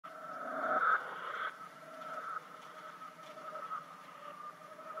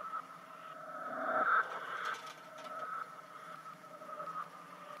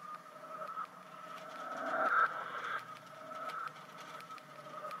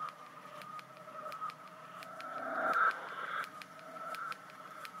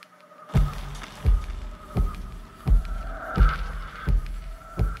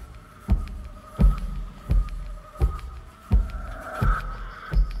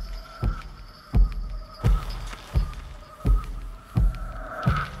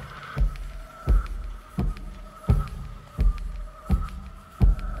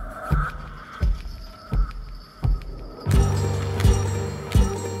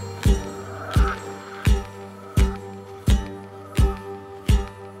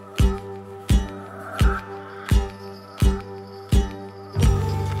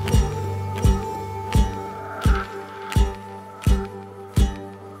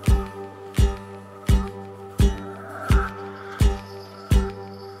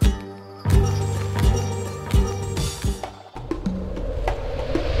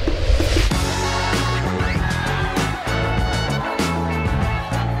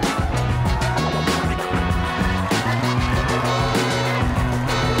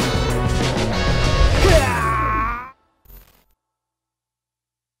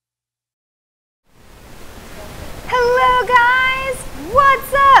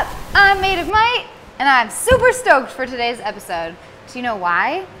I'm Made of Might, and I'm super stoked for today's episode. Do you know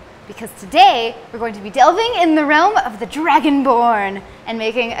why? Because today we're going to be delving in the realm of the Dragonborn and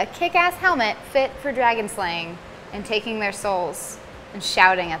making a kick-ass helmet fit for dragon slaying and taking their souls and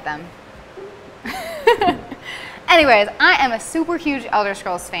shouting at them. Anyways, I am a super huge Elder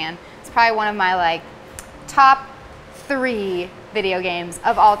Scrolls fan. It's probably one of my top 3 video games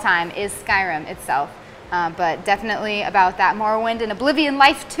of all time is Skyrim itself. But definitely about that Morrowind and Oblivion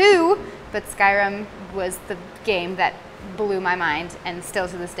life too. But Skyrim was the game that blew my mind and still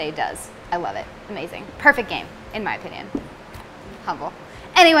to this day does. I love it. Amazing. Perfect game, in my opinion. Humble.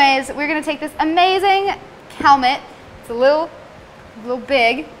 Anyways, we're gonna take this amazing helmet. It's a little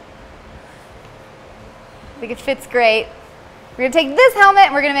big. I think it fits great. We're gonna take this helmet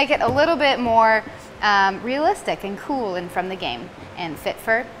and we're gonna make it a little bit more realistic and cool and from the game and fit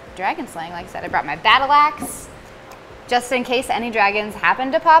for dragon slaying. Like I said, I brought my battle axe just in case any dragons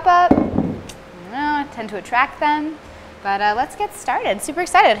happen to pop up. I tend to attract them. But let's get started. Super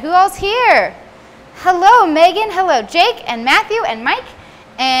excited. Who all's here? Hello, Megan. Hello, Jake and Matthew and Mike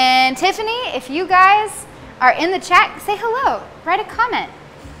and Tiffany. If you guys are in the chat, say hello. Write a comment.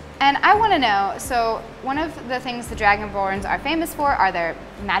 And I want to know, so one of the things the Dragonborns are famous for are their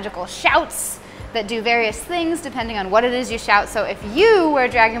magical shouts that do various things depending on what it is you shout. So if you were a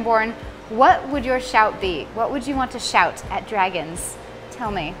Dragonborn, what would your shout be? What would you want to shout at dragons?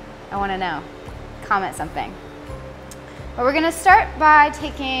 Tell me. I want to know. Comment something. But we're going to start by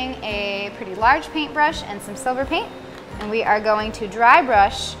taking a pretty large paintbrush and some silver paint, and we are going to dry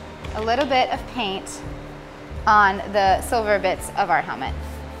brush a little bit of paint on the silver bits of our helmet.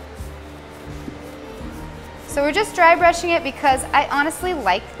 So we're just dry brushing it because I honestly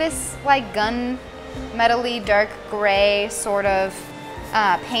like this gun metal-y dark gray sort of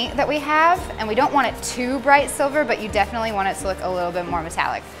paint that we have, and we don't want it too bright silver, but you definitely want it to look a little bit more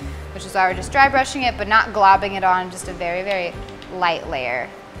metallic, which is why we're just dry brushing it but not globbing it on, just a very, very light layer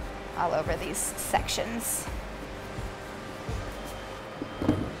all over these sections.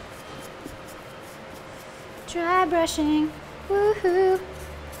 Dry brushing, woohoo!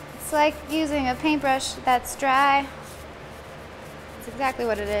 It's like using a paintbrush that's dry. It's exactly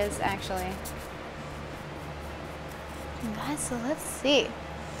what it is, actually. Guys, so let's see.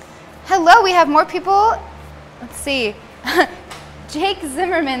 Hello, we have more people. Let's see. Jake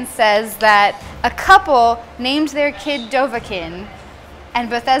Zimmerman says that a couple named their kid Dovahkiin and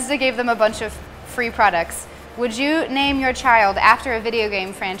Bethesda gave them a bunch of free products. Would you name your child after a video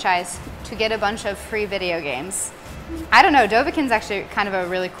game franchise to get a bunch of free video games? I don't know, Dovahkiin's actually kind of a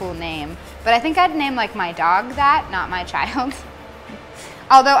really cool name, but I think I'd name my dog that, not my child.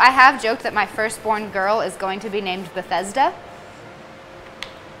 Although I have joked that my firstborn girl is going to be named Bethesda,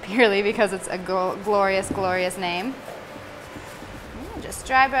 purely because it's a glorious, glorious name. Just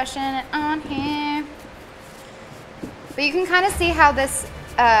dry brushing it on here. But you can kind of see how this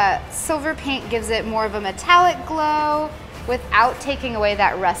silver paint gives it more of a metallic glow without taking away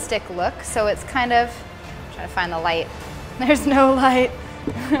that rustic look. So it's kind of, I'm trying to find the light. There's no light.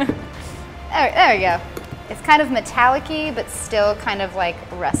 There we go. It's kind of metallic-y, but still kind of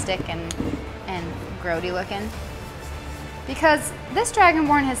rustic and grody looking. Because this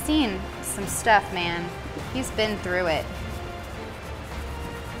Dragonborn has seen some stuff, man. He's been through it.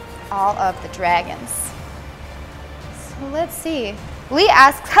 All of the dragons. So let's see. Lee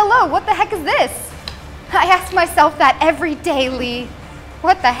asks, hello, what the heck is this? I ask myself that every day, Lee.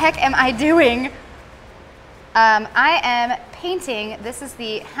 What the heck am I doing? I am painting, this is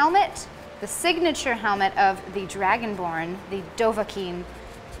the helmet, the signature helmet of the Dragonborn, the Dovahkiin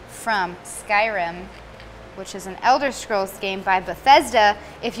from Skyrim, which is an Elder Scrolls game by Bethesda.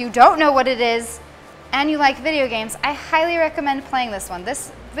 If you don't know what it is and you like video games, I highly recommend playing this one.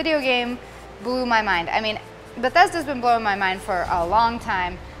 This video game blew my mind. I mean, Bethesda's been blowing my mind for a long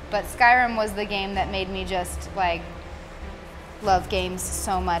time, but Skyrim was the game that made me just love games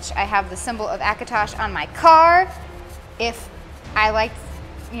so much. I have the symbol of Akatosh on my car. If I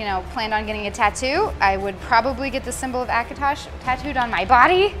planned on getting a tattoo, I would probably get the symbol of Akatosh tattooed on my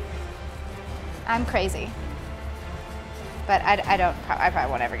body. I'm crazy. But I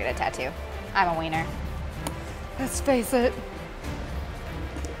probably won't ever get a tattoo. I'm a wiener. Let's face it.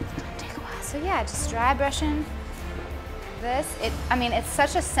 It's gonna take a while. So yeah, just dry brushing this. I mean, it's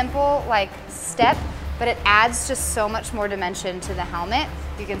such a simple step, but it adds just so much more dimension to the helmet.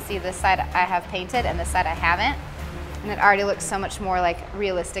 You can see this side I have painted and this side I haven't. And it already looks so much more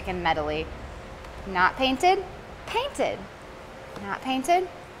realistic and metal-y. Not painted, painted. Not painted,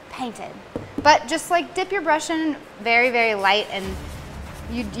 painted. But just dip your brush in very, very light and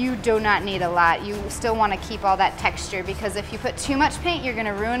You do not need a lot. You still want to keep all that texture because if you put too much paint, you're going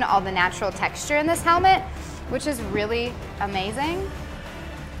to ruin all the natural texture in this helmet, which is really amazing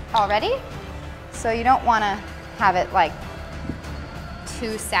already. So you don't want to have it like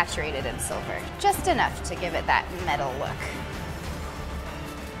too saturated in silver, just enough to give it that metal look.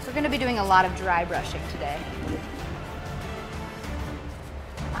 So we're going to be doing a lot of dry brushing today.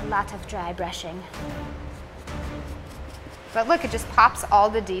 A lot of dry brushing. But look, it just pops all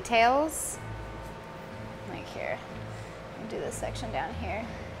the details. Like here. I'll do this section down here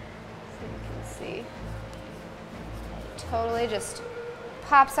so you can see. It totally just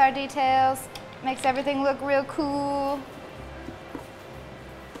pops our details, makes everything look real cool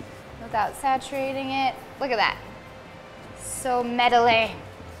without saturating it. Look at that. So metally.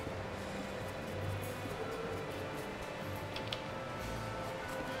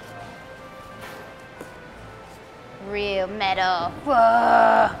 Real metal.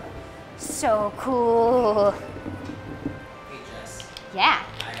 Whoa, so cool. Hey Jess. Yeah.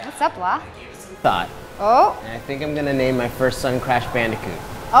 What's up, Law? I gave it some thought. Oh. And I think I'm gonna name my first son Crash Bandicoot.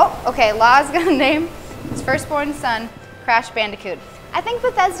 Oh, okay. Law's gonna name his firstborn son Crash Bandicoot. I think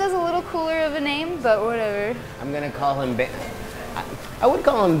Bethesda's a little cooler of a name, but whatever. I'm gonna call him I would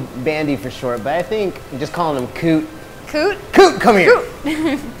call him Bandy for short, but I think just calling him Coot. Coot? Coot, come here.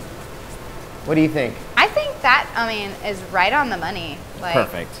 Coot. What do you think? I think that, I mean, is right on the money. Like,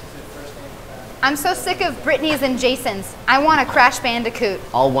 Perfect. I'm so sick of Brittany's and Jason's. I want a Crash Bandicoot.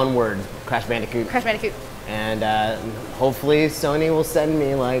 All one word, Crash Bandicoot. Crash Bandicoot. And hopefully Sony will send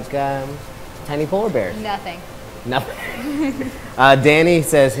me like tiny polar bears. Nothing. Nothing. Danny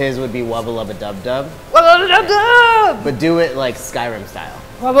says his would be Wubba Lubba Dub Dub. Wubba Lubba Dub Dub! But do it like Skyrim style.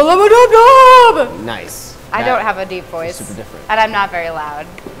 Wubba Lubba Dub Dub! Nice. I don't have a deep voice. Super different. And I'm not very loud.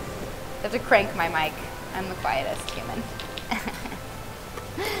 I have to crank my mic. I'm the quietest human.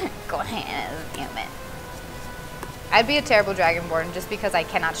 Quietest human. I'd be a terrible Dragonborn just because I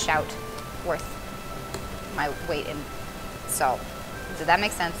cannot shout worth my weight in salt. Did that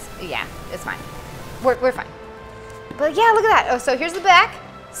make sense? Yeah, it's fine. We're fine. But yeah, look at that. Oh, so here's the back.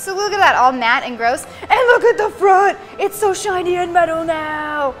 So look at that, all matte and gross. And look at the front. It's so shiny and metal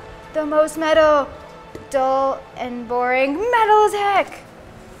now. The most metal. Dull and boring. Metal as heck.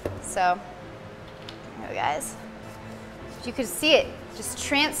 So, there we go, guys. You could see it just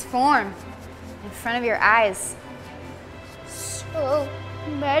transform in front of your eyes. So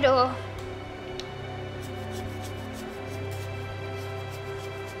metal.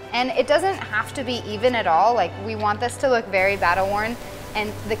 And it doesn't have to be even at all. Like, we want this to look very battle worn.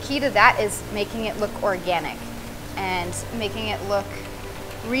 And the key to that is making it look organic and making it look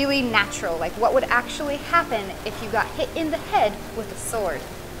really natural. Like what would actually happen if you got hit in the head with a sword.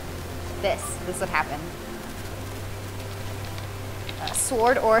 This would happen. A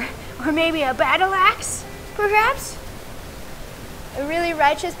sword or maybe a battle axe, perhaps? A really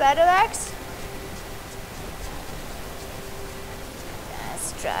righteous battle axe?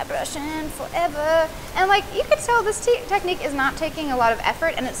 Yes, dry brushing forever. And like, you could tell this technique is not taking a lot of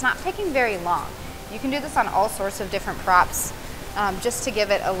effort and it's not taking very long. You can do this on all sorts of different props just to give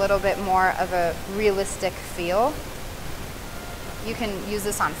it a little bit more of a realistic feel. You can use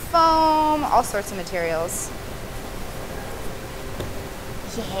this on foam, all sorts of materials.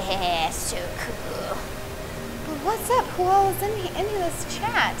 Yeah, so cool. But what's up? Who all is in this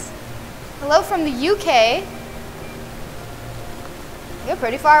chat? Hello from the UK. You're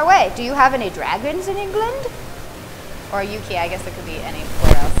pretty far away. Do you have any dragons in England? Or UK, I guess it could be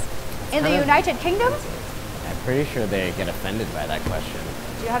anywhere else. In the United Kingdom? I'm pretty sure they get offended by that question.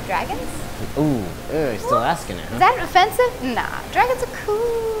 Do you have dragons? Ooh, you're still asking it, huh? Is that offensive? Nah, dragons are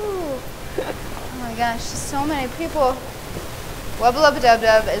cool. Oh my gosh, just so many people. Wubba Lubba Dub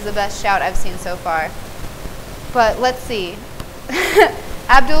Dub is the best shout I've seen so far. But let's see.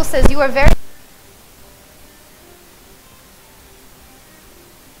 Abdul says, you are very...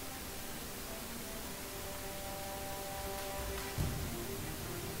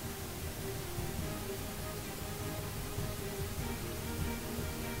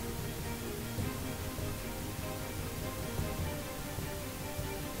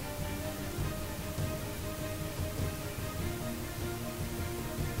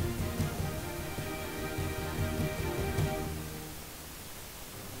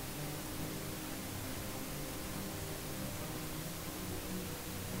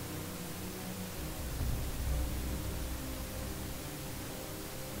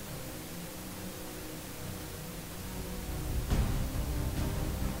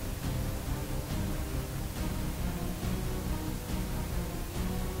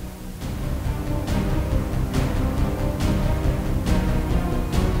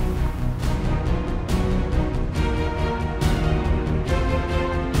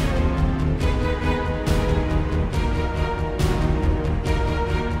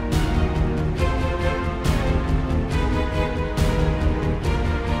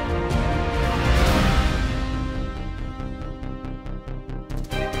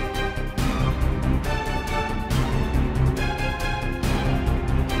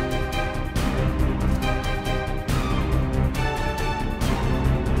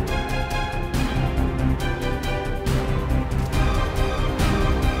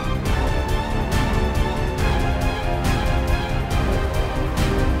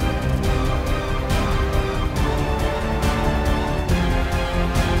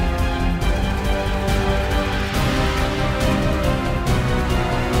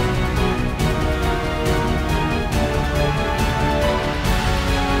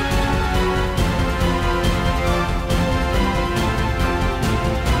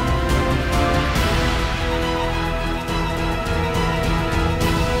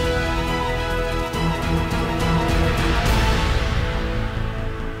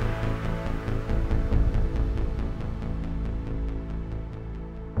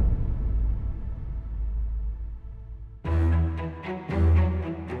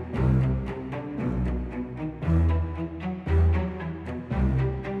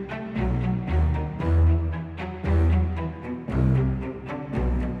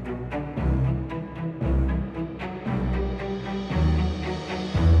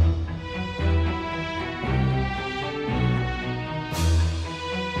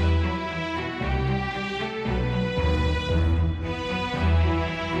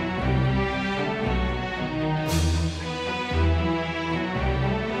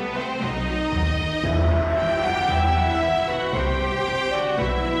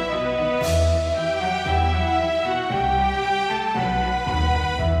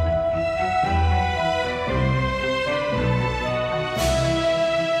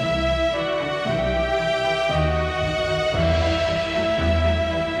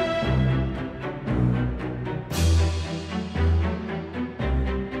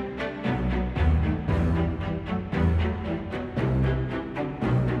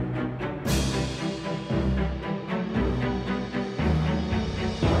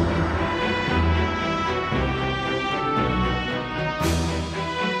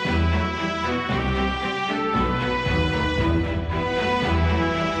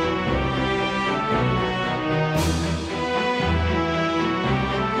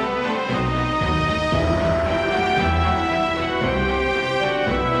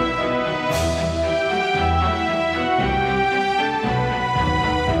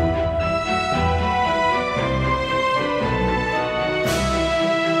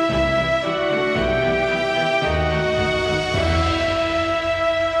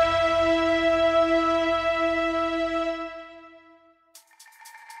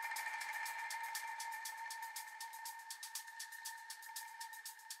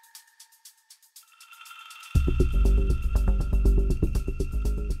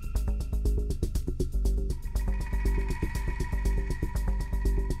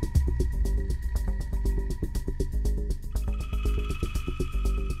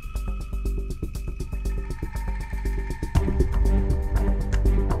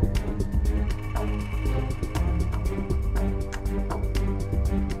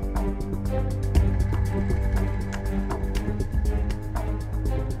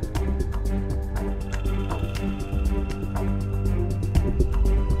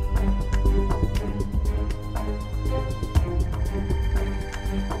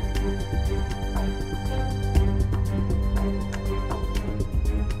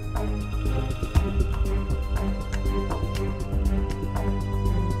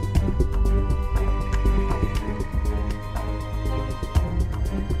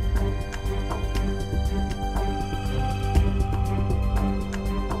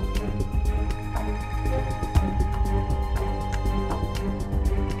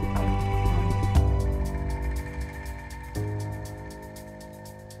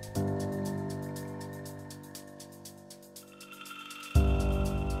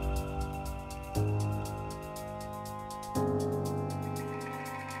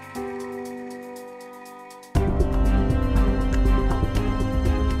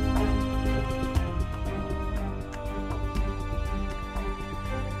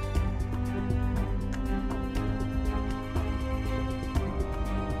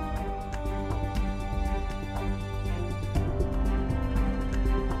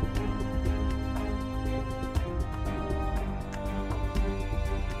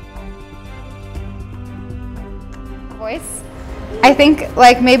 voice. I think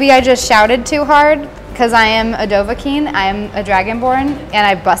like maybe I just shouted too hard because I am a Dovahkiin, I am a Dragonborn, and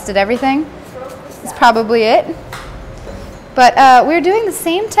I busted everything. That's probably it. But we're doing the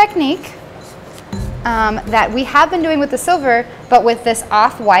same technique that we have been doing with the silver, but with this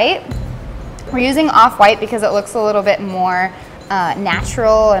off-white. We're using off-white because it looks a little bit more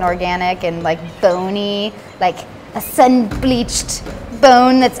natural and organic and like bony, like a sun-bleached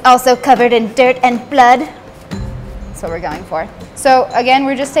bone that's also covered in dirt and blood. That's what we're going for. So again,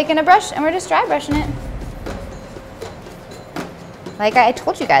 we're just taking a brush and we're just dry brushing it. Like I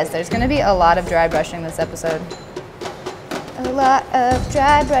told you guys, there's gonna be a lot of dry brushing this episode. A lot of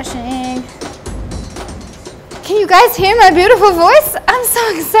dry brushing. Can you guys hear my beautiful voice? I'm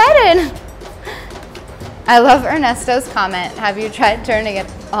so excited. I love Ernesto's comment. Have you tried turning it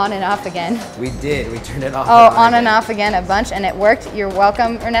on and off again? We did. We turned it off. Oh, on and off again a bunch, and it worked. You're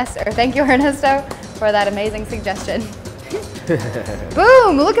welcome, Ernesto. Or thank you, Ernesto, for that amazing suggestion.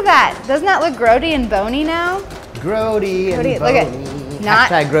 Boom! Look at that. Doesn't that look grody and bony now? Grody and Grody, bony. look at not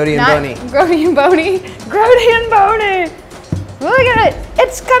Hashtag grody and bony. Grody and bony. Grody and bony. Look at it.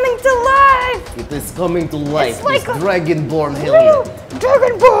 It's coming to life. It is coming to life. It's like this Dragonborn helmet.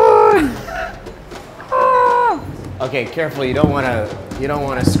 Dragonborn. Okay, careful. You don't want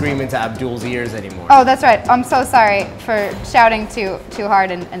to scream into Abdul's ears anymore. Oh, that's right. I'm so sorry for shouting too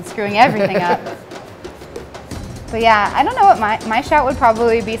hard and screwing everything up. But yeah, I don't know what my shout would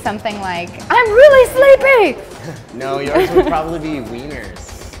probably be something like, I'm really sleepy. No, yours would probably be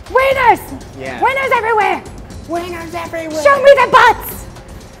wieners. Wieners. Yeah. Wieners everywhere. Wieners everywhere. Show me the butts.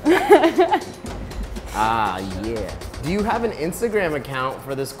 Ah, yeah. Do you have an Instagram account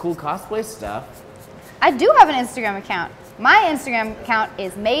for this cool cosplay stuff? I do have an Instagram account. My Instagram account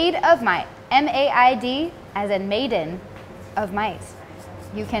is Maid of Might. M-A-I-D as in maiden of might.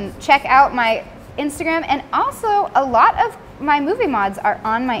 You can check out my Instagram, and also a lot of my movie mods are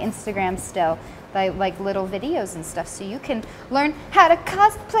on my Instagram still. Like little videos and stuff, so you can learn how to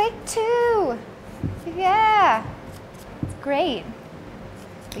cosplay too. Yeah, it's great.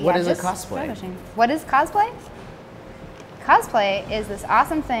 But What yeah, is a just cosplay? publishing. What is cosplay? Cosplay is this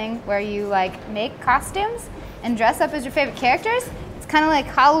awesome thing where you like make costumes and dress up as your favorite characters. It's kind of like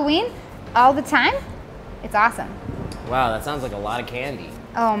Halloween all the time. It's awesome. Wow, that sounds like a lot of candy.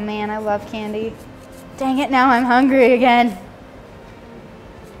 Oh man, I love candy. Dang it, now I'm hungry again.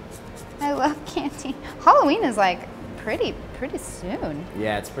 I love candy. Halloween is like pretty soon.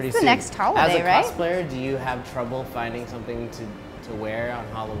 Yeah, it's pretty It's the soon. next holiday, right? As a cosplayer, do you have trouble finding something to wear on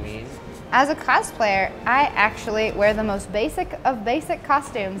Halloween? As a cosplayer, I actually wear the most basic of basic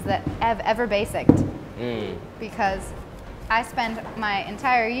costumes that have ever basicked. Because I spend my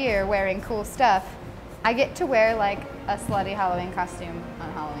entire year wearing cool stuff. I get to wear like a slutty Halloween costume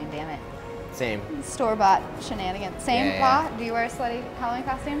on Halloween, damn it. Same. Store-bought shenanigans. Same Yeah. law? Do you wear slutty Halloween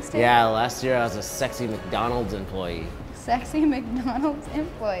costumes too? Yeah, last year I was a sexy McDonald's employee. Sexy McDonald's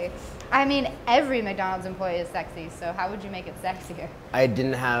employee. I mean, every McDonald's employee is sexy, so how would you make it sexier? I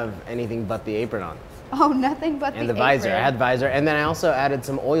didn't have anything but the apron on. Oh, nothing but And the the visor. apron. I had visor, and then I also added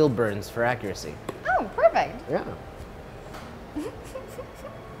some oil burns for accuracy. Oh, perfect. Yeah.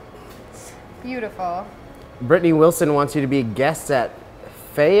 Beautiful. Brittany Wilson wants you to be a guest at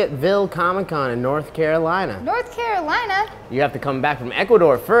Fayetteville Comic-Con in North Carolina. North Carolina? You have to come back from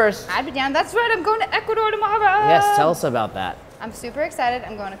Ecuador first. I'd be down. That's right, I'm going to Ecuador tomorrow. Yes, tell us about that. I'm super excited.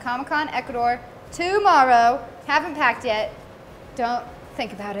 I'm going to Comic-Con Ecuador tomorrow. Haven't packed yet. Don't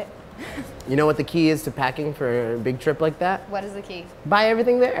think about it. You know what the key is to packing for a big trip like that? What is the key? Buy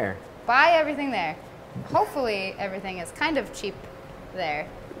everything there. Buy everything there. Hopefully everything is kind of cheap there.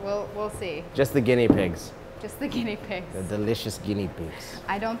 We'll see. Just the guinea pigs. Just the guinea pigs. The delicious guinea pigs.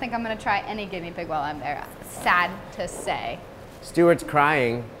 I don't think I'm gonna try any guinea pig while I'm there. Sad to say. Stuart's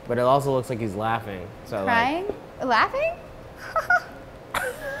crying, but it also looks like he's laughing. So Crying? Laughing?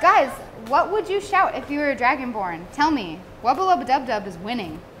 Guys, what would you shout if you were a Dragonborn? Tell me. Wubba Lubba Dub Dub is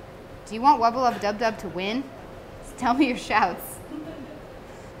winning. Do you want Wubba Lubba Dub Dub to win? Just tell me your shouts.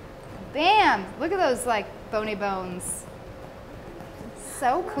 Bam! Look at those like bony bones.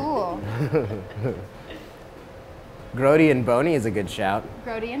 So cool. Grody and Boney is a good shout.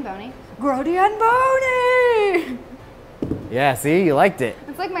 Grody and Boney. Grody and Boney! Yeah, see, you liked it.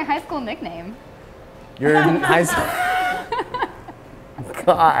 It's like my high school nickname. You're in high school.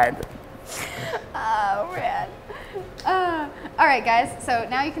 God. Oh, man. All right, guys, so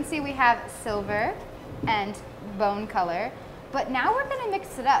now you can see we have silver and bone color, but now we're gonna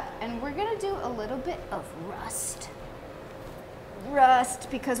mix it up and we're gonna do a little bit of rust.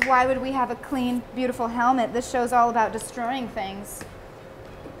 Rust, because why would we have a clean, beautiful helmet? This show's all about destroying things.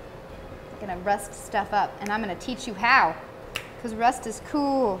 gonna rust stuff up, and I'm gonna teach you how, because rust is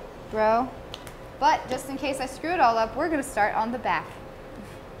cool, bro. But just in case I screw it all up, we're gonna start on the back.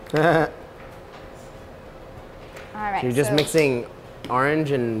 All right. So you're just mixing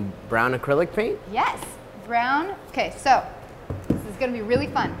orange and brown acrylic paint? Yes, brown. Okay, so this is gonna be really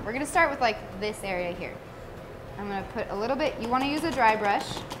fun. We're gonna start with like this area here. I'm gonna put a little bit, you wanna use a dry brush,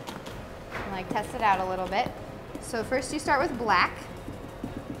 and like test it out a little bit. So first you start with black.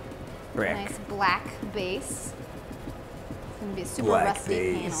 Brick. Nice black base. It's gonna be a super Black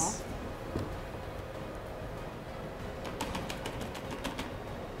rusty base. panel.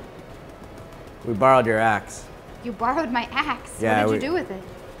 We borrowed your axe. You borrowed my axe. Yeah, what did you do with it?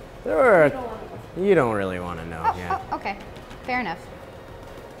 You don't really want to know. Oh, Yeah. oh, okay, fair enough.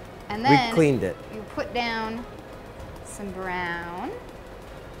 And then We cleaned it. you put down some brown.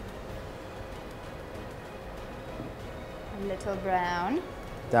 A little brown.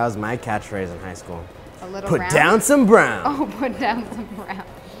 That was my catchphrase in high school. A little Put brown. down some brown. Oh, put down some brown.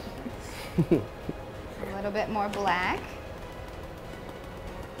 A little bit more black.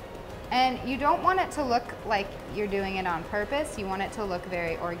 And you don't want it to look like you're doing it on purpose. You want it to look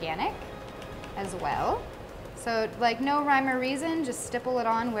very organic as well. So like no rhyme or reason, just stipple it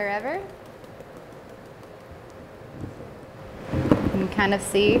on wherever. You can kind of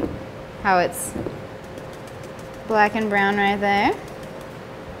see how it's black and brown right there.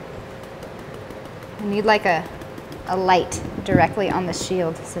 I need like a light directly on the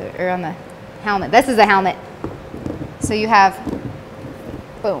shield, or on the helmet. This is a helmet. So you have,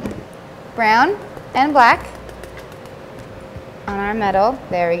 boom, brown and black on our metal.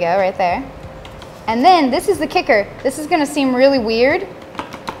 There we go, right there. And then this is the kicker. This is gonna seem really weird,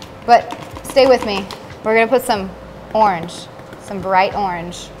 but stay with me. We're gonna put some orange, some bright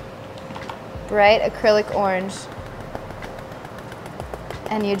orange, bright acrylic orange.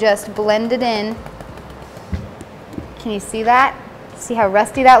 And you just blend it in. Can you see that? See how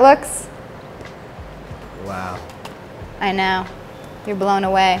rusty that looks? Wow. I know. You're blown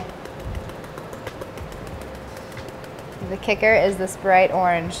away. The kicker is this bright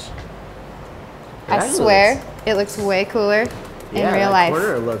orange. I That swear, looks- it looks way cooler in Yeah, real that life.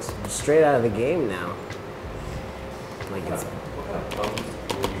 corner looks straight out of the game now. Like it's.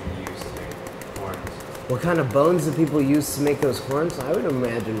 What kind of bones do people use to make those horns? I would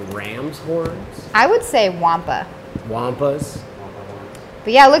imagine ram's horns, I would say wampa. wampas.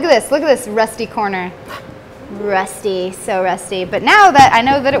 But yeah, look at this rusty corner. Rusty, so rusty. But now that I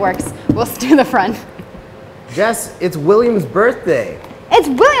know that it works, we'll do the front. Jess, it's William's birthday. It's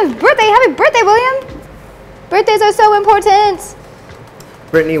William's birthday. Happy birthday, William. Birthdays are so important.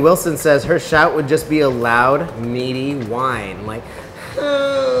 Brittany Wilson says her shout would just be a loud, meaty whine, like,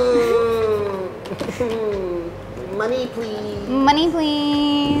 money please. Money,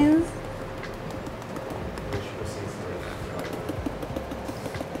 please.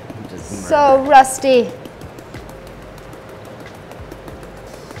 Just So rusty.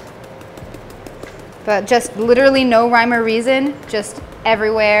 But just literally no rhyme or reason, just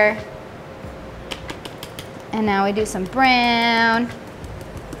everywhere. And now we do some brown.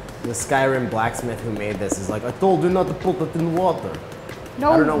 The Skyrim blacksmith who made this is like, I told you not to put it in water.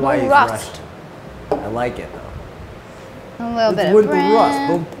 No, I don't know why no he's rust. rushed. I like it though. A little bit It's of winter brown.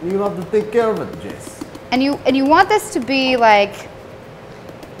 rust. Don't, you have to take care of it, Jess. And you want this to be like,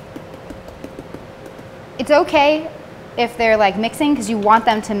 it's okay if they're like mixing, because you want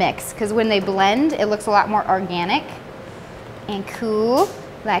them to mix, because when they blend it looks a lot more organic and cool,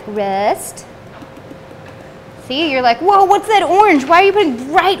 like rust. See, you're like, whoa, what's that orange? Why are you putting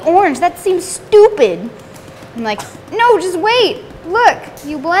bright orange? That seems stupid. I'm like, no, just wait. Look,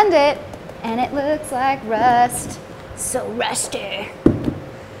 you blend it and it looks like rust. So rusty.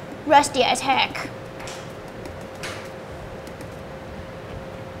 Rusty as heck.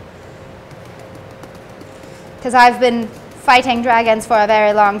 Because I've been fighting dragons for a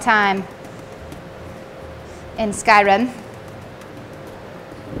very long time in Skyrim.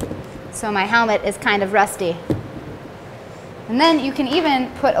 So my helmet is kind of rusty. And then you can even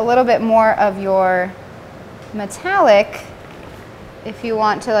put a little bit more of your metallic if you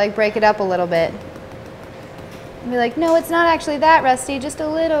want to like break it up a little bit. And be like, no, it's not actually that rusty, just a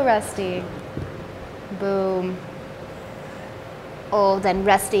little rusty. Boom. Old and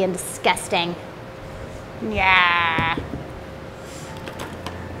rusty and disgusting. Yeah.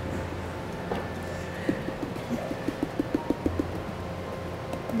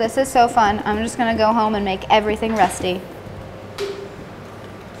 This is so fun. I'm just gonna go home and make everything rusty.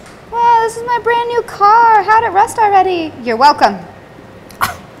 Wow, this is my brand new car. How'd it rust already? You're welcome.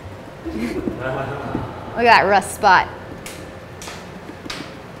 Look at that rust spot.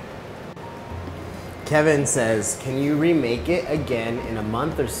 Kevin says, can you remake it again in a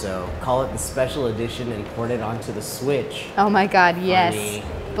month or so? Call it the special edition and port it onto the Switch. Oh my God, yes.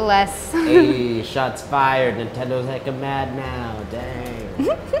 Funny. Bless. Hey, shots fired. Nintendo's hecka mad now.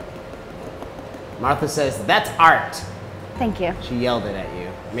 Dang. Martha says, that's art. Thank you. She yelled it at you.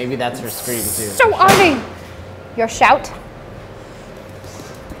 Maybe that's her scream too. So arty. Your shout.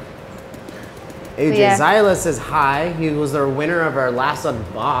 AJ Yeah. Zyla says hi. He was our winner of our last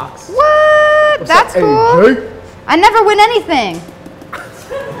unbox. What? What's That's up, cool. AJ? I never win anything.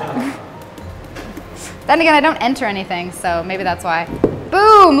 Then again, I don't enter anything, so maybe that's why.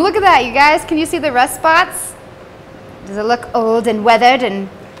 Boom! Look at that, you guys. Can you see the rust spots? Does it look old and weathered and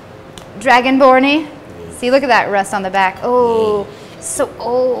dragonborny? See, look at that rust on the back. Oh, so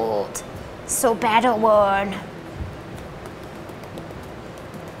old, so battle worn.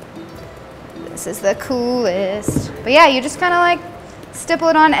 This is the coolest. But yeah, you just kind of like stipple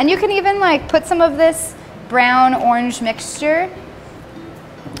it on, and you can even like put some of this brown orange mixture.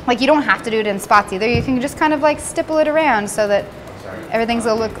 Like you don't have to do it in spots either. You can just kind of like stipple it around so that everything's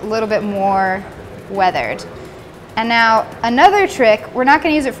a little bit more weathered. And now another trick, we're not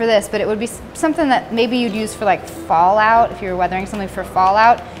going to use it for this, but it would be something that maybe you'd use for like fallout, if you were weathering something for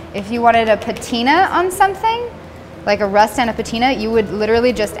fallout. If you wanted a patina on something, like a rust and a patina, you would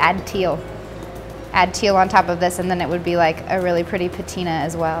literally just add teal. Add teal on top of this, and then it would be like a really pretty patina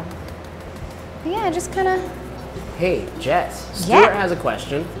as well. But yeah, just kind of... Hey, Jess. Stuart has a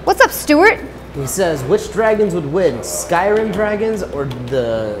question. What's up, Stuart? He says, which dragons would win? Skyrim dragons or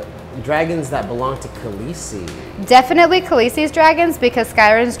the dragons that belong to Khaleesi? Definitely Khaleesi's dragons, because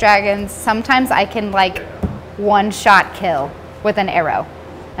Skyrim's dragons, sometimes I can like one-shot kill with an arrow.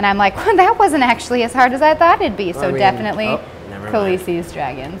 And I'm like, well, that wasn't actually as hard as I thought it'd be. So I mean, definitely Khaleesi's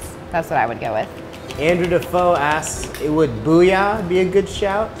dragons. That's what I would go with. Andrew Defoe asks, would Booyah be a good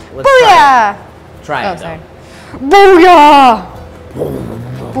shout? Let's Booyah! Try it, sorry. Booyah!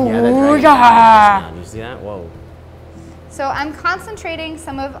 Booyah! Yeah, you see that? Whoa. So I'm concentrating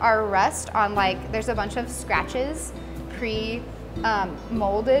some of our rust on like, there's a bunch of scratches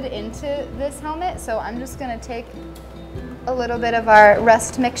molded into this helmet. So I'm just gonna take a little bit of our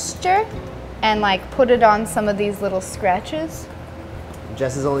rust mixture and like put it on some of these little scratches.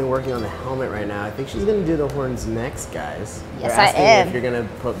 Jess is only working on the helmet right now. I think she's gonna do the horns next, guys. Yes, They're asking I am. if you're gonna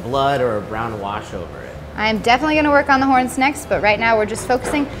put blood or a brown wash over it. I'm definitely gonna work on the horns next, but right now we're just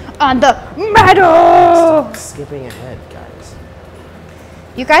focusing on the metal. Stop skipping ahead, guys.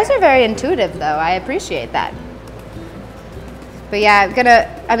 You guys are very intuitive though, I appreciate that. But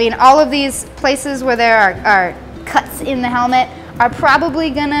yeah, I mean, all of these places where there are cuts in the helmet are probably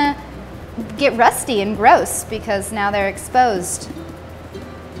gonna get rusty and gross because now they're exposed.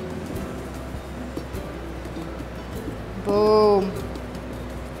 Boom.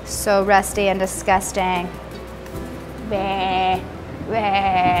 So rusty and disgusting. Bleh,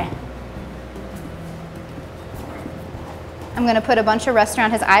 bleh. I'm gonna put a bunch of rust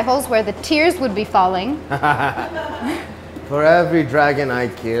around his eye holes where the tears would be falling. For every dragon I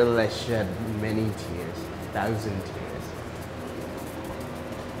kill, I shed many tears, 1,000 tears.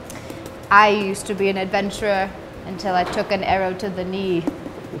 I used to be an adventurer until I took an arrow to the knee.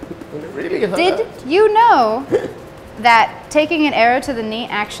 Really? Did you know that taking an arrow to the knee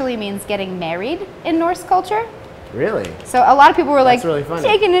actually means getting married in Norse culture? Really? So a lot of people were like, really funny.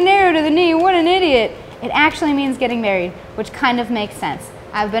 taking an arrow to the knee, what an idiot. It actually means getting married, which kind of makes sense.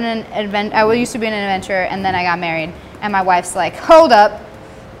 I used to be an adventurer and then I got married and my wife's like, hold up,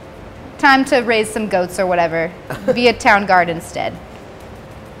 time to raise some goats or whatever. Be a town guard instead.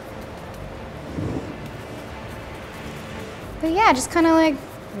 But yeah, just kind of like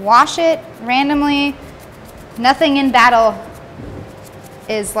wash it randomly. Nothing in battle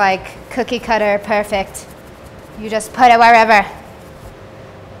is like cookie cutter perfect. You just put it wherever.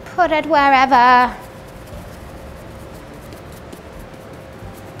 Put it wherever.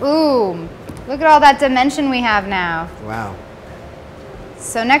 Boom. Look at all that dimension we have now. Wow.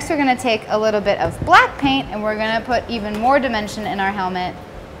 So next we're gonna take a little bit of black paint and we're gonna put even more dimension in our helmet.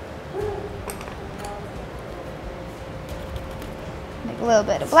 Make a little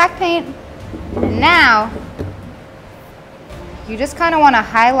bit of black paint. And now, you just kind of want to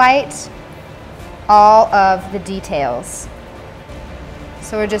highlight all of the details.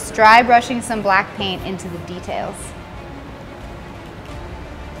 So we're just dry brushing some black paint into the details.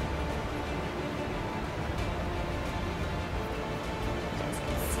 Just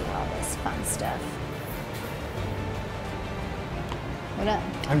can see all this fun stuff. What up?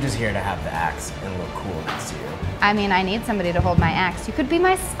 I'm just here to have the axe and look cool next to you. I mean, I need somebody to hold my axe. You could be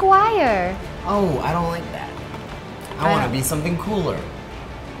my squire. Oh, I don't like that. I want to be something cooler.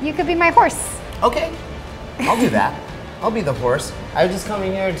 You could be my horse. Okay, I'll do that. I'll be the horse. I was just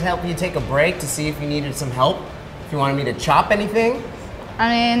coming here to help you take a break to see if you needed some help. If you wanted me to chop anything. I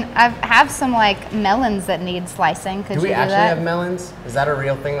mean, I have some like melons that need slicing. Could you do that? Do we actually have melons? Is that a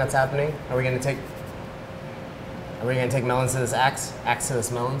real thing that's happening? Are we gonna take melons to this axe to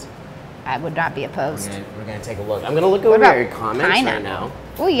this melons? I would not be opposed. We're gonna take a look. I'm gonna look over your comments right now.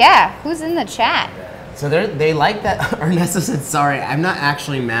 Oh yeah, who's in the chat? So they like that. Ernesto said, "Sorry, I'm not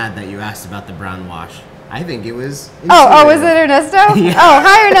actually mad that you asked about the brown wash. I think it was." Oh, was it Ernesto? Yeah. Oh,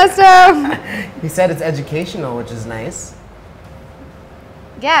 hi Ernesto. He said it's educational, which is nice.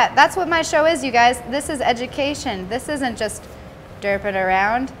 Yeah, that's what my show is, you guys. This is education. This isn't just derping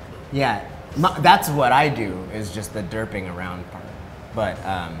around. Yeah, that's what I do, is just the derping around part.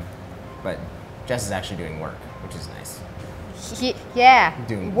 But Jess is actually doing work, which is nice. Yeah,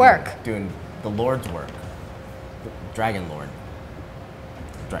 work. Doing the Lord's work. Dragon Lord.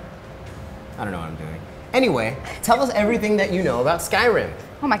 I don't know what I'm doing. Anyway, tell us everything that you know about Skyrim.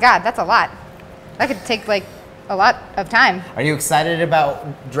 Oh my God, that's a lot. That could take like a lot of time. Are you excited about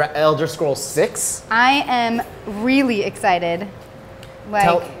Elder Scrolls 6? I am really excited.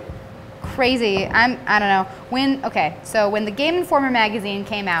 Crazy. I don't know. When the Game Informer magazine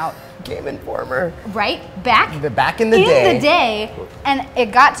came out. Game Informer. Right? Back in the day, and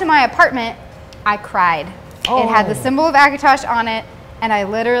it got to my apartment, I cried. Oh. It had the symbol of Akatosh on it, and I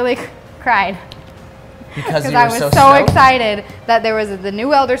literally cried. Because I was so excited that there was the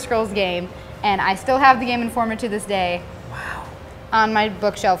new Elder Scrolls game, and I still have the Game Informer to this day. Wow. On my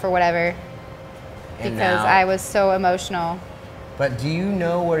bookshelf or whatever. And because I was so emotional. But do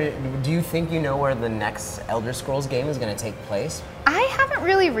you think you know where the next Elder Scrolls game is going to take place? I haven't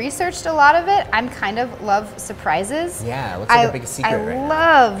really researched a lot of it. I'm kind of love surprises. Yeah, it looks like a big secret right now. I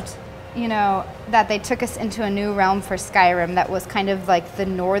loved, that they took us into a new realm for Skyrim that was kind of like the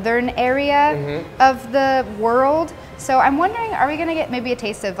northern area of the world. So I'm wondering, are we going to get maybe a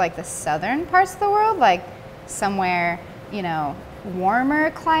taste of like the southern parts of the world? Like somewhere,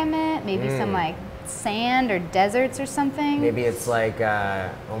 warmer climate, maybe some like sand or deserts or something. Maybe it's like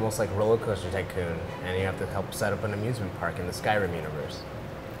almost like Roller Coaster Tycoon, and you have to help set up an amusement park in the Skyrim universe.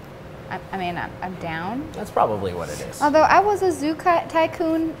 I mean, I'm down. That's probably what it is. Although I was a Zoo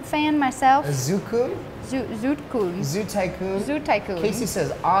Tycoon fan myself. A Zoo-kun? Zoo-kun. Zoo Tycoon? Zoo Tycoon. Casey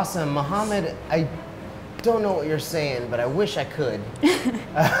says, awesome. Muhammad, I don't know what you're saying, but I wish I could.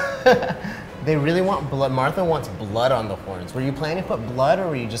 They really want blood. Martha wants blood on the horns. Were you planning to put blood, or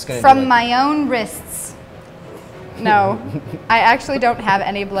were you just going to From my own wrists. No, I actually don't have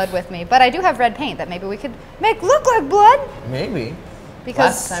any blood with me, but I do have red paint that maybe we could make look like blood. Maybe.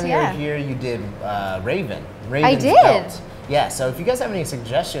 Because last time you were here, you did Raven. I did. Belt. Yeah. So if you guys have any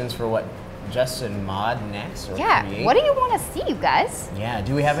suggestions for what Justin mod next or create, what do you want to see, you guys? Yeah.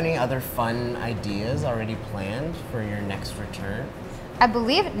 Do we have any other fun ideas already planned for your next return? I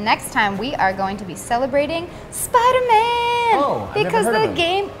believe next time we are going to be celebrating Spider-Man. Oh, because the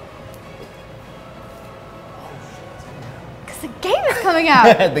game is coming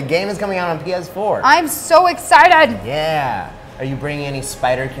out. The game is coming out on PS4. I'm so excited. Yeah. Are you bringing any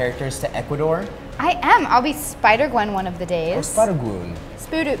spider characters to Ecuador? I am. I'll be Spider-Gwen one of the days. Oh, Spider-Gwen.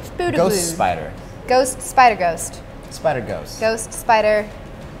 Ghost Spider. Ghost Spider Ghost. Spider Ghost. Ghost Spider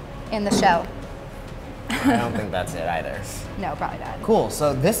in the shell. I don't think that's it either. No, probably not. Cool.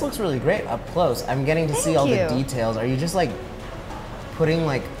 So this looks really great up close. I'm getting to see all the details. Are you just like putting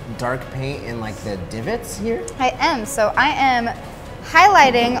like dark paint in like the divots here? I am. So I am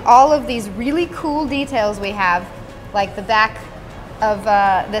highlighting all of these really cool details we have, like the back of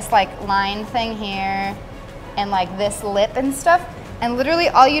this like line thing here, and like this lip and stuff. And literally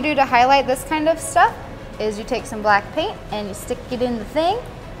all you do to highlight this kind of stuff is you take some black paint and you stick it in the thing,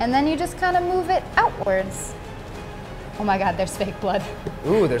 and then you just kind of move it outwards. Oh my God, there's fake blood.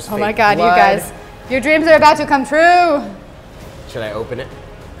 Ooh, there's fake blood. Oh my God, you guys. Your dreams are about to come true. Should I open it?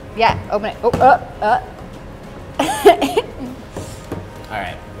 Yeah, open it. Oh, All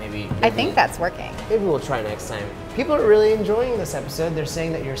right, maybe. I think that's working. Maybe we'll try next time. People are really enjoying this episode. They're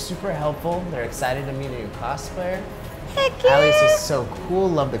saying that you're super helpful. They're excited to meet a new cosplayer. Heck yeah. Alice is so cool.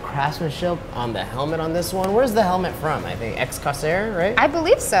 Love the craftsmanship on the helmet on this one. Where's the helmet from? I think Ex-Corsair, right? I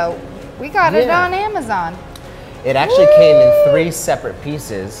believe so. We got it on Amazon. It actually came in 3 separate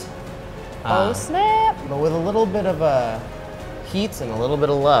pieces. Oh snap! But with a little bit of heat and a little bit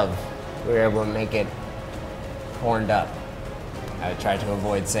of love, we were able to make it horned up. I tried to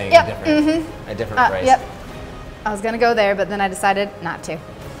avoid saying a different phrase. Yep. I was gonna go there, but then I decided not to.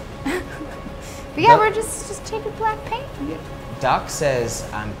 But yeah, we're just taking black paint. Doc says,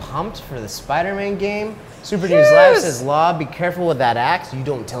 I'm pumped for the Spider-Man game. Super News Live says, Law, be careful with that axe. You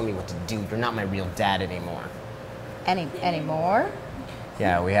don't tell me what to do. You're not my real dad anymore. Anymore?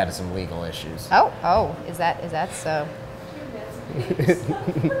 Yeah, we had some legal issues. Oh, is that so?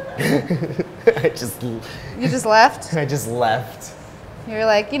 You just left? I just left. You're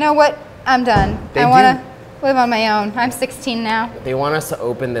like, you know what? I'm done. I want to live on my own. I'm 16 now. They want us to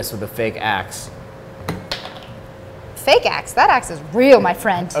open this with a fake axe. Fake axe? That axe is real, my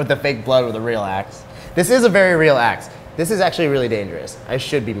friend. Or the fake blood with a real axe. This is a very real axe. This is actually really dangerous. I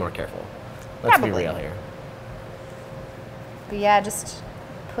should be more careful. Let's be real here. But yeah, just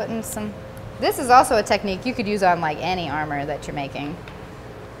putting some... This is also a technique you could use on like any armor that you're making.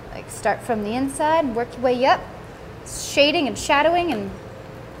 Like start from the inside, work your way up. Shading and shadowing and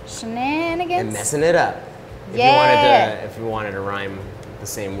shenanigans. And messing it up. If you wanted to rhyme the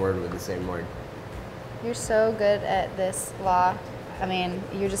same word with the same word. You're so good at this, Law. I mean,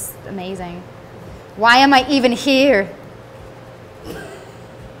 you're just amazing. Why am I even here?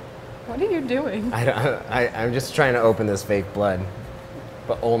 What are you doing? I'm just trying to open this fake blood,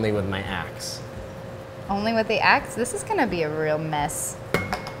 but only with my axe. Only with the axe? This is gonna be a real mess.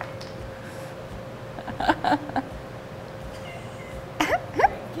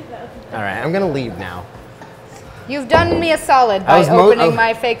 All right, I'm gonna leave now. You've done me a solid by opening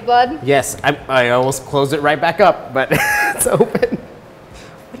my fake blood. Yes, I almost closed it right back up, but it's open.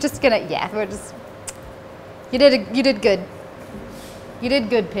 We're just gonna, we're just. You did good. You did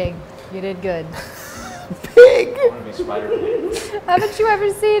good, pig. You did good. Pig. I want to be Spider-Man. Haven't you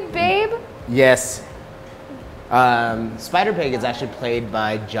ever seen Babe? Yes. Spider-Pig is actually played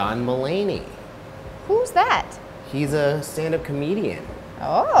by John Mulaney. Who's that? He's a stand-up comedian.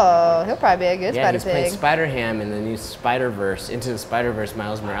 Oh, he'll probably be a good Yeah, he's Spider-Pig. playing Spider-Ham in the new Spider-Verse, Into the Spider-Verse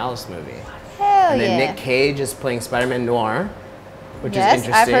Miles Morales movie. Hell and then yeah. Nick Cage is playing Spider-Man Noir, which is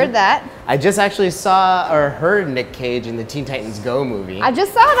interesting. I've heard that. I just actually saw or heard Nick Cage in the Teen Titans Go movie. I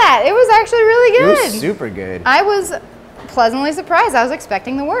just saw that. It was actually really good. It was super good. I was pleasantly surprised. I was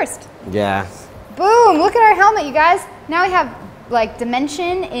expecting the worst. Yeah. Boom, look at our helmet, you guys. Now we have like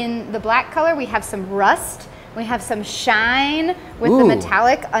dimension in the black color. We have some rust. We have some shine with the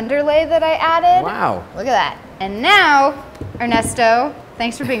metallic underlay that I added. Wow. Look at that. And now, Ernesto,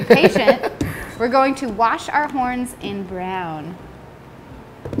 thanks for being patient. We're going to wash our horns in brown.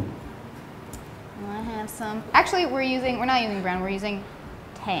 I have some. Actually, we're not using brown, we're using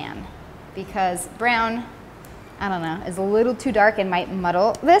tan. Because brown, I don't know, is a little too dark and might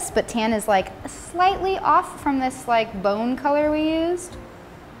muddle this, but tan is like slightly off from this like bone color we used.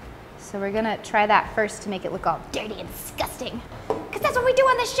 So we're gonna try that first to make it look all dirty and disgusting. Because that's what we do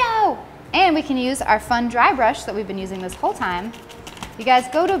on this show. And we can use our fun dry brush that we've been using this whole time. You guys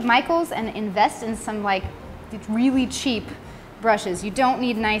go to Michael's and invest in some like really cheap brushes. You don't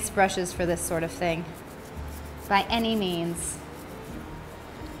need nice brushes for this sort of thing, by any means.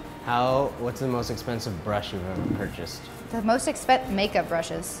 What's the most expensive brush you've ever purchased? The most expensive makeup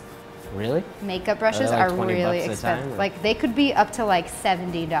brushes. Really? Makeup brushes like are 20 really bucks a time, expensive. or? Like they could be up to like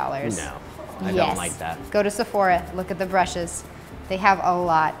 $70. No, I don't like that. Go to Sephora, look at the brushes. They have a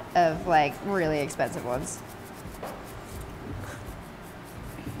lot of like really expensive ones.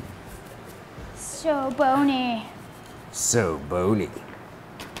 So bony. So bony.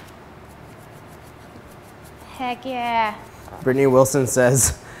 Heck yeah. Brittany Wilson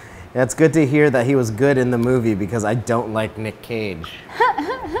says, "It's good to hear that he was good in the movie because I don't like Nick Cage."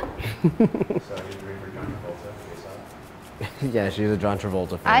 So you agree for John Travolta? Yeah, she's a John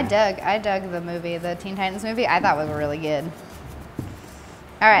Travolta fan. I dug the movie, the Teen Titans movie. I thought it was really good.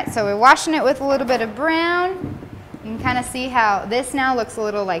 All right, so we're washing it with a little bit of brown. You can kind of see how this now looks a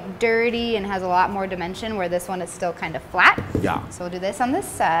little like dirty and has a lot more dimension, where this one is still kind of flat. Yeah. So we'll do this on this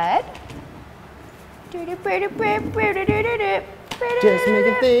side. Just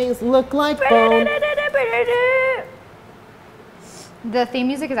making things look like bone. The theme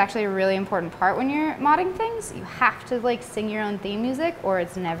music is actually a really important part when you're modding things. You have to like sing your own theme music or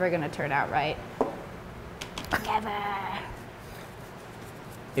it's never gonna turn out right. Never.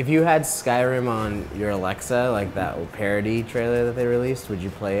 If you had Skyrim on your Alexa, like that parody trailer that they released, would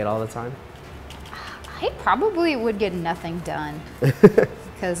you play it all the time? I probably would get nothing done.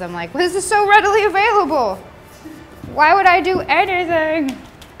 Because I'm like, well, this is so readily available. Why would I do anything?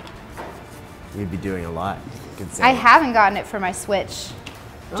 You'd be doing a lot. I haven't gotten it for my Switch.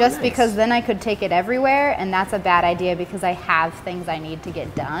 Just nice. because then I could take it everywhere, and that's a bad idea because I have things I need to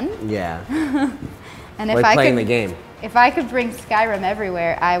get done. Yeah. And like if I playing could, the game. If I could bring Skyrim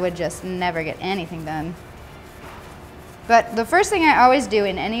everywhere, I would just never get anything done. But the first thing I always do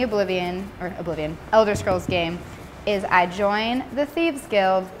in any Elder Scrolls game is I join the Thieves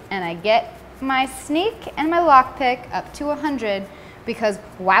Guild and I get my sneak and my lockpick up to 100, because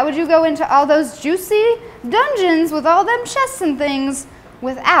why would you go into all those juicy dungeons with all them chests and things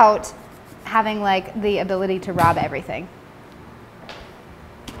without having like the ability to rob everything?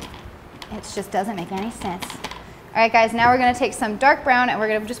 It just doesn't make any sense. All right, guys, now we're gonna take some dark brown and we're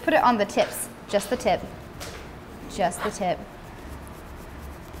gonna just put it on the tips, just the tip,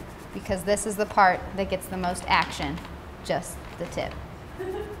 because this is the part that gets the most action, just the tip.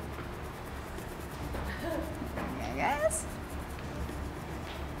 Okay, guys.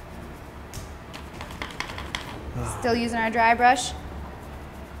 Still using our dry brush.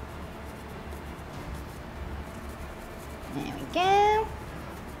 There we go.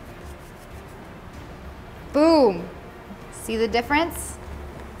 Boom. See the difference?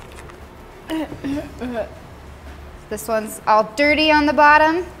 This one's all dirty on the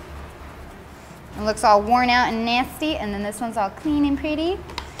bottom. It looks all worn out and nasty, and then this one's all clean and pretty.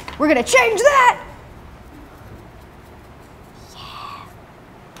 We're gonna change that! Yeah.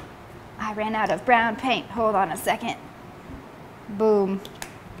 I ran out of brown paint. Hold on a second. Boom.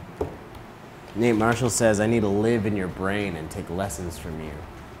 Nate Marshall says, I need to live in your brain and take lessons from you.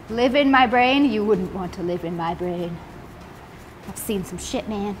 Live in my brain? You wouldn't want to live in my brain. I've seen some shit,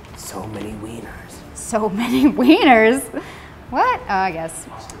 man. So many wieners. So many wieners? What? Oh, I guess.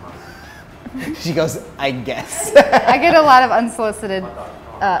 She goes, I guess. I get a lot of unsolicited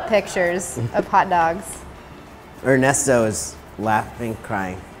pictures of hot dogs. Ernesto is laughing,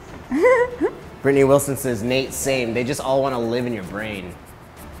 crying. Brittany Wilson says, Nate, same. They just all want to live in your brain.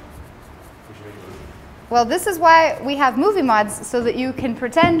 Well, this is why we have movie mods, so that you can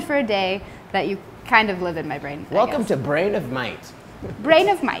pretend for a day that you kind of live in my brain. Welcome to Brain of Might. Brain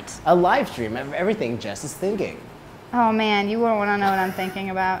of Might. A live stream of everything Jess is thinking. Oh man, you wouldn't want to know what I'm thinking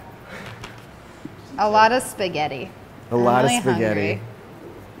about. A lot of spaghetti. A lot of really spaghetti. Hungry.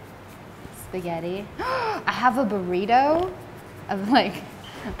 Spaghetti. I have a burrito, of like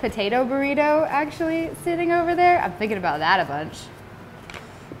a potato burrito actually sitting over there. I'm thinking about that a bunch.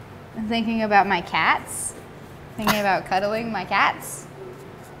 I'm thinking about my cats. Thinking about cuddling my cats.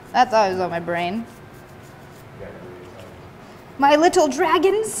 That's always on my brain. My little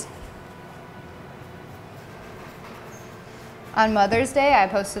dragons. On Mother's Day, I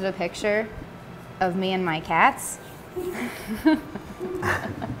posted a picture of me and my cats. Because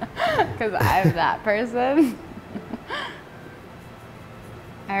I'm that person.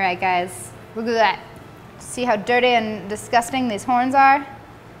 All right, guys, look at that. See how dirty and disgusting these horns are?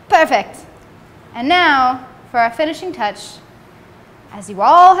 Perfect. And now, for our finishing touch, as you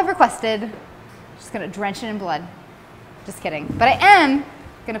all have requested, I'm just gonna drench it in blood. Just kidding. But I am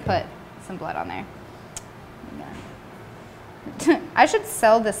gonna put some blood on there. I should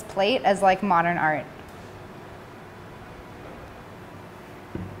sell this plate as like modern art.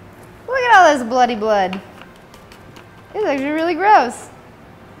 Look at all this bloody blood. It's actually really gross.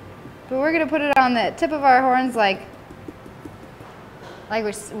 But we're gonna put it on the tip of our horns like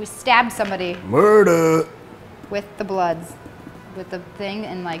we stabbed somebody. Murder. With the bloods. With the thing,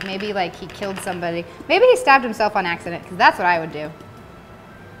 and like maybe like he killed somebody. Maybe he stabbed himself on accident, because that's what I would do.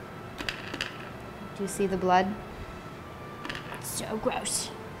 Do you see the blood? So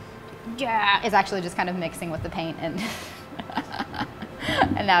gross. Yeah. It's actually just kind of mixing with the paint, and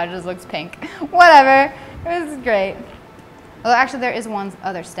and now it just looks pink. Whatever. It was great. Well, actually, there is one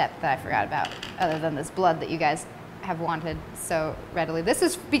other step that I forgot about, other than this blood that you guys have wanted so readily. This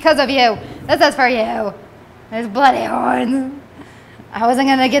is because of you. This is for you. There's bloody horns. I wasn't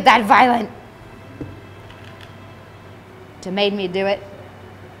gonna get that violent. To made me do it.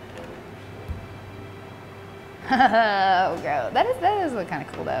 Oh, gross. That is kind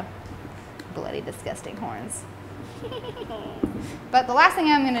of cool though. Bloody, disgusting horns. But the last thing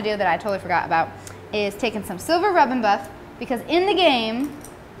I'm gonna do that I totally forgot about is taking some silver rub and buff, because in the game,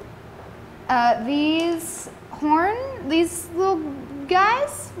 these little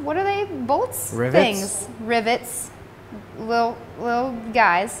guys, what are they? Bolts? Rivets? Things. Rivets. Little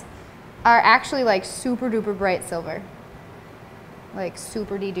guys are actually like super duper bright silver. Like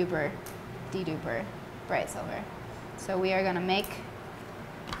super de-duper bright silver. So we are gonna make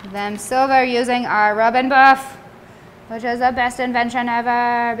them silver using our rub and buff, which is the best invention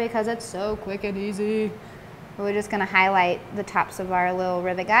ever because it's so quick and easy. We're just gonna highlight the tops of our little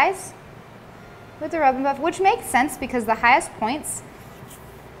rivet guys with the rub and buff, which makes sense because the highest points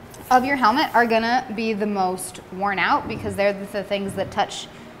of your helmet are gonna be the most worn out because they're the things that touch.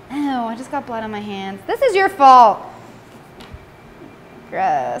 Oh, I just got blood on my hands. This is your fault.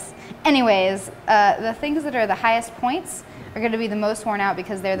 Gross. Anyways, the things that are the highest points are gonna be the most worn out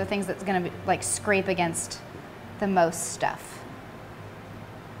because they're the things that's gonna be, like scrape against the most stuff.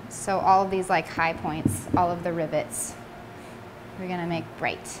 So all of these like high points, all of the rivets, we're gonna make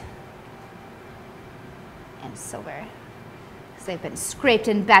bright and silver. Because they've been scraped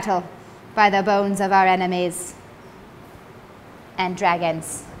in battle by the bones of our enemies and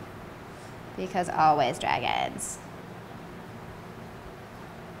dragons. Because always dragons.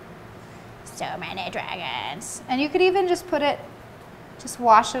 So many dragons. And you could even just put it, just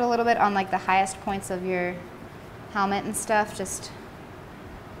wash it a little bit on like the highest points of your helmet and stuff, just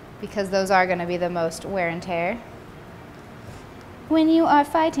because those are gonna be the most wear and tear when you are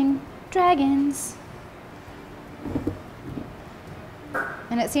fighting dragons.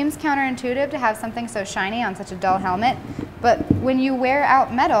 And it seems counterintuitive to have something so shiny on such a dull helmet, but when you wear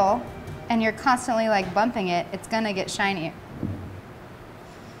out metal and you're constantly like bumping it, it's gonna get shinier.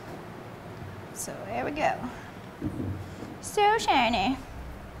 So there we go. So shiny.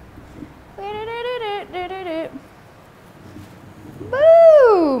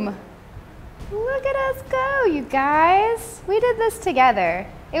 Boom! Look at us go, you guys. We did this together.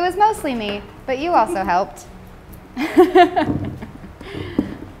 It was mostly me, but you also helped.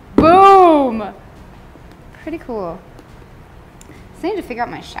 Boom! Pretty cool. So I need to figure out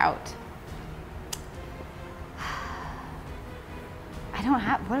my shout. I don't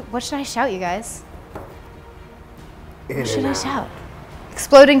have, what should I shout, you guys? What should I shout?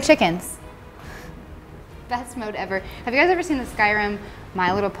 Exploding chickens. Best mode ever. Have you guys ever seen the Skyrim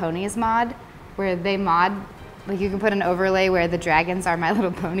My Little Ponies mod? Where they mod, like you can put an overlay where the dragons are My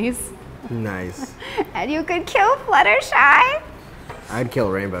Little Ponies. Nice. And you could kill Fluttershy. I'd kill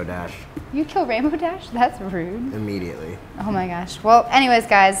Rainbow Dash. You kill Rainbow Dash? That's rude. Immediately. Oh my gosh. Well, anyways,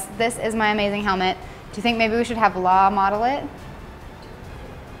 guys, this is my amazing helmet. Do you think maybe we should have Law model it?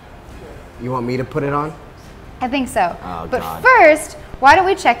 You want me to put it on? I think so. Oh, but God. first, why don't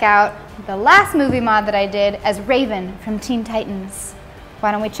we check out the last movie mod that I did as Raven from Teen Titans.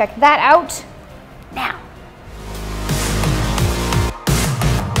 Why don't we check that out now?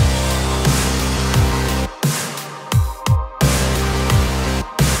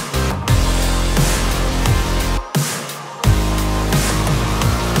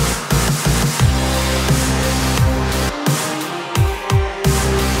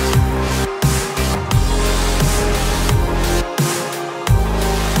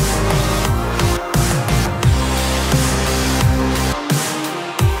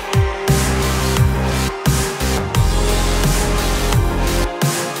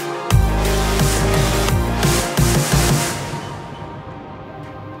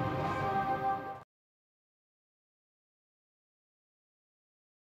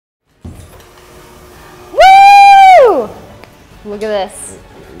 Look at this.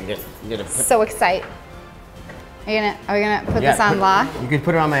 You're gonna put So excited. Are we gonna put this on Law? You could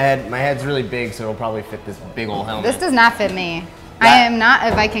put it on my head. My head's really big, so it'll probably fit this big old helmet. This does not fit me. I am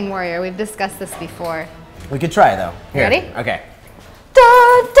not a Viking warrior. We've discussed this before. We could try though. Here. Ready? Okay.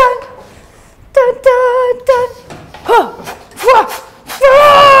 Dun, dun, dun, dun, dun.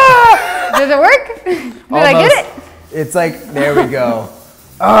 Does it work? Did I get it? It's like, there we go.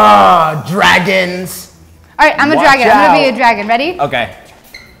 Ah, dragons. All right, I'm a Watch dragon. I'm gonna be out. a dragon. Ready? Okay.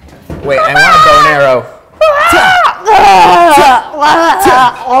 Wait, I want a bow and arrow.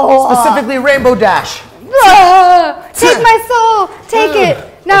 Specifically Rainbow Dash. Take my soul. Take it.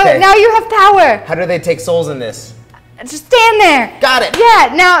 Now, Okay. now you have power. How do they take souls in this? Just stand there. Got it.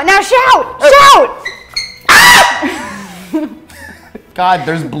 Yeah. Now shout. Shout. God,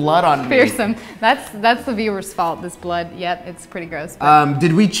 there's blood on me. Fearsome. That's the viewer's fault. This blood. Yep, it's pretty gross. But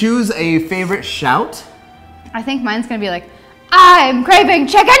Did we choose a favorite shout? I think mine's gonna be like, I'm craving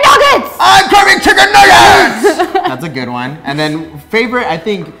chicken nuggets. I'm craving chicken nuggets! That's a good one. And then favorite, I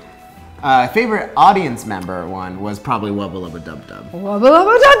think, favorite audience member one was probably Wubba Lubba Dub Dub. Wubba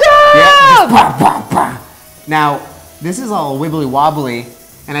lubba dub dub. Yeah, just bah, bah, bah. Now, this is all wibbly wobbly,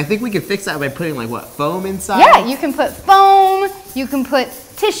 and I think we could fix that by putting like what, foam inside? Yeah, you can put foam, you can put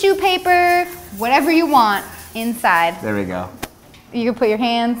tissue paper, whatever you want inside. There we go. You can put your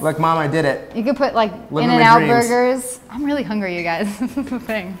hands. Look, Mom, I did it. You could put like Living my In-N-Out dreams. burgers. I'm really hungry, you guys. This is the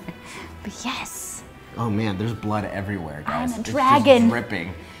thing. But yes, Oh man, there's blood everywhere, guys. I'm a It's dragon. just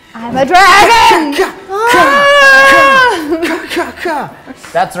dripping. I'm a dragon.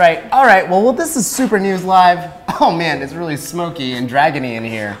 That's right. All right, well, this is Super News Live. Oh man, it's really smoky and dragony in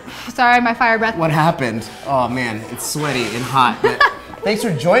here. Sorry, my fire breath. What happened? Oh man, it's sweaty and hot. But thanks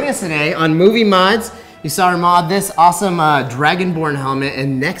for joining us today on Movie Mods. You saw her mod this awesome Dragonborn helmet,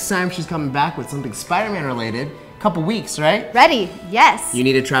 and next time she's coming back with something Spider-Man related, couple weeks, right? Ready, yes. You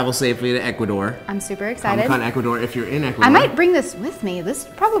need to travel safely to Ecuador. I'm super excited. Comic-Con Ecuador if you're in Ecuador. I might bring this with me. This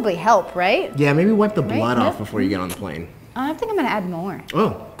would probably help, right? Yeah, maybe wipe the blood Right? off before you get on the plane. I think I'm gonna add more.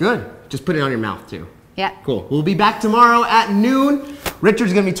 Oh, good. Just put it on your mouth too. Yeah. Cool. We'll be back tomorrow at noon.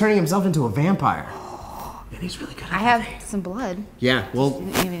 Richard's gonna be turning himself into a vampire. And he's really good at I have some blood. Yeah, well,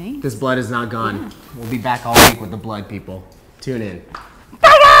 Anything? this blood is not gone. We'll be back all week with the blood, people. Tune in.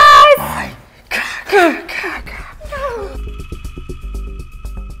 Bye, guys! Bye.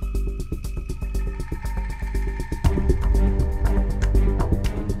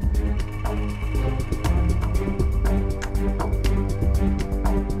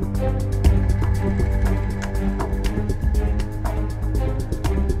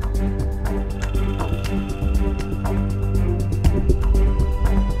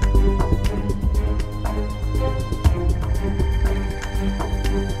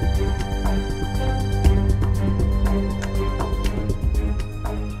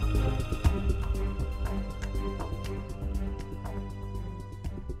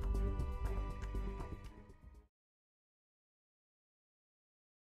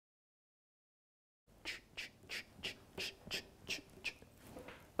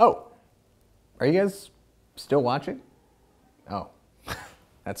 Oh, are you guys still watching? Oh,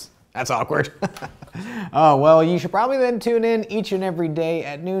 that's awkward. Oh, well, you should probably then tune in each and every day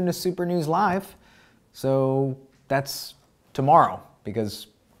at noon to Super News Live. So that's tomorrow because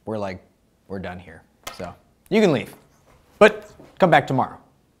we're done here. So you can leave, but come back tomorrow.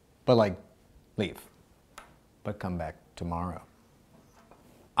 But leave, but come back tomorrow.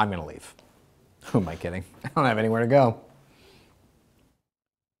 I'm gonna leave. Who am I kidding? I don't have anywhere to go.